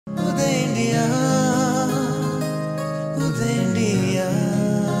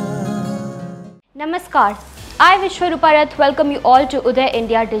Namaskar, I Vishwaruparath welcome you all to Uday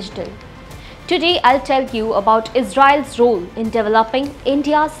India Digital. Today I'll tell you about Israel's role in developing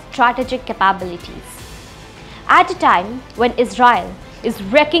India's strategic capabilities. At a time when Israel is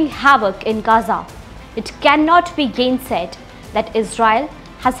wreaking havoc in Gaza, it cannot be gainsaid that Israel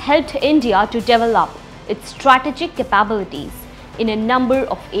has helped India to develop its strategic capabilities in a number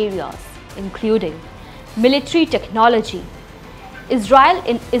of areas, including military technology. Israel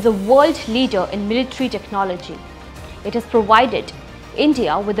is a world leader in military technology. It has provided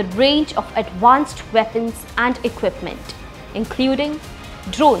India with a range of advanced weapons and equipment, including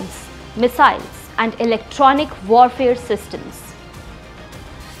drones, missiles, and electronic warfare systems.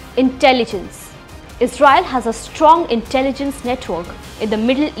 Intelligence. Israel has a strong intelligence network in the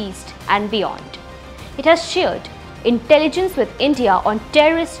Middle East and beyond. It has shared intelligence with India on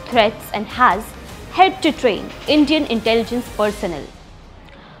terrorist threats and has helped to train Indian intelligence personnel.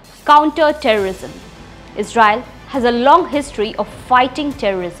 Counter-terrorism. Israel has a long history of fighting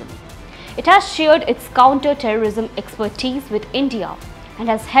terrorism. It has shared its counter-terrorism expertise with India and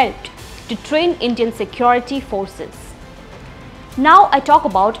has helped to train Indian security forces. Now I talk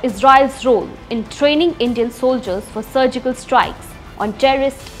about Israel's role in training Indian soldiers for surgical strikes on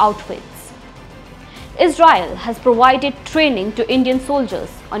terrorist outfits. Israel has provided training to Indian soldiers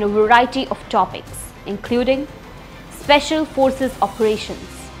on a variety of topics, including special forces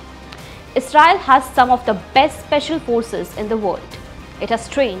operations. Israel has some of the best special forces in the world. It has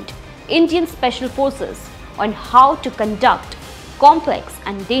trained Indian special forces on how to conduct complex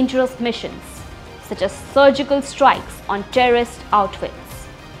and dangerous missions, such as surgical strikes on terrorist outfits.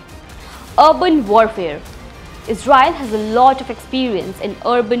 Urban warfare. Israel has a lot of experience in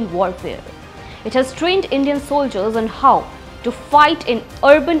urban warfare. It has trained Indian soldiers on how to fight in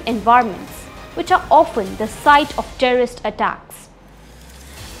urban environments, which are often the site of terrorist attacks.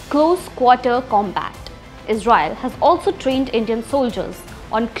 Close quarter combat. Israel has also trained Indian soldiers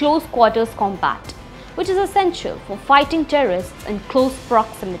on close quarters combat, which is essential for fighting terrorists in close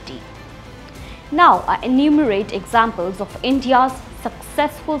proximity. Now I enumerate examples of India's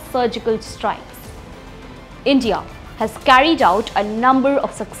successful surgical strikes. India has carried out a number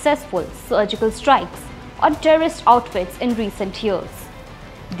of successful surgical strikes on terrorist outfits in recent years.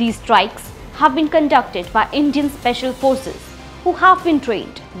 These strikes have been conducted by Indian special forces who have been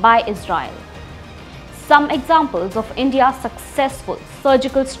trained by Israel. Some examples of India's successful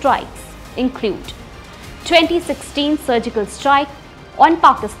surgical strikes include 2016 surgical strike on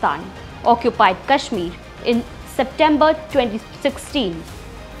Pakistan occupied Kashmir in September 2016.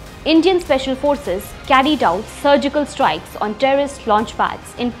 Indian Special Forces carried out surgical strikes on terrorist launch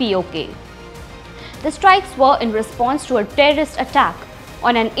pads in POK. The strikes were in response to a terrorist attack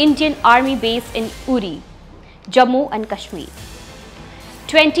on an Indian Army base in Uri, Jammu and Kashmir.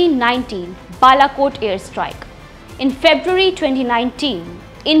 2019 Balakot airstrike. In February 2019,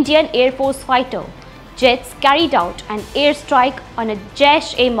 Indian Air Force fighter jets carried out an airstrike on a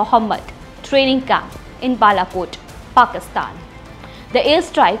Jaish-e-Mohammed training camp in Balakot, Pakistan. The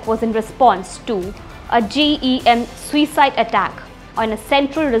airstrike was in response to a GEM suicide attack on a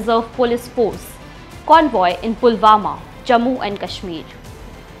Central Reserve Police Force convoy in Pulwama, Jammu and Kashmir.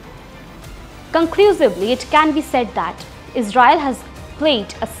 Conclusively, it can be said that Israel has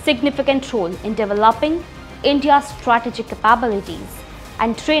played a significant role in developing India's strategic capabilities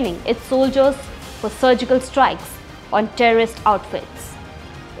and training its soldiers for surgical strikes on terrorist outfits.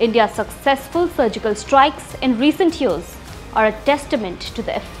 India's successful surgical strikes in recent years are a testament to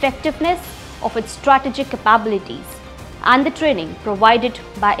the effectiveness of its strategic capabilities and the training provided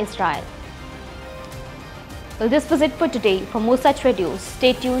by Israel. Well, this was it for today. For more such videos,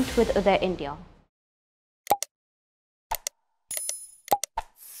 stay tuned with Uday India.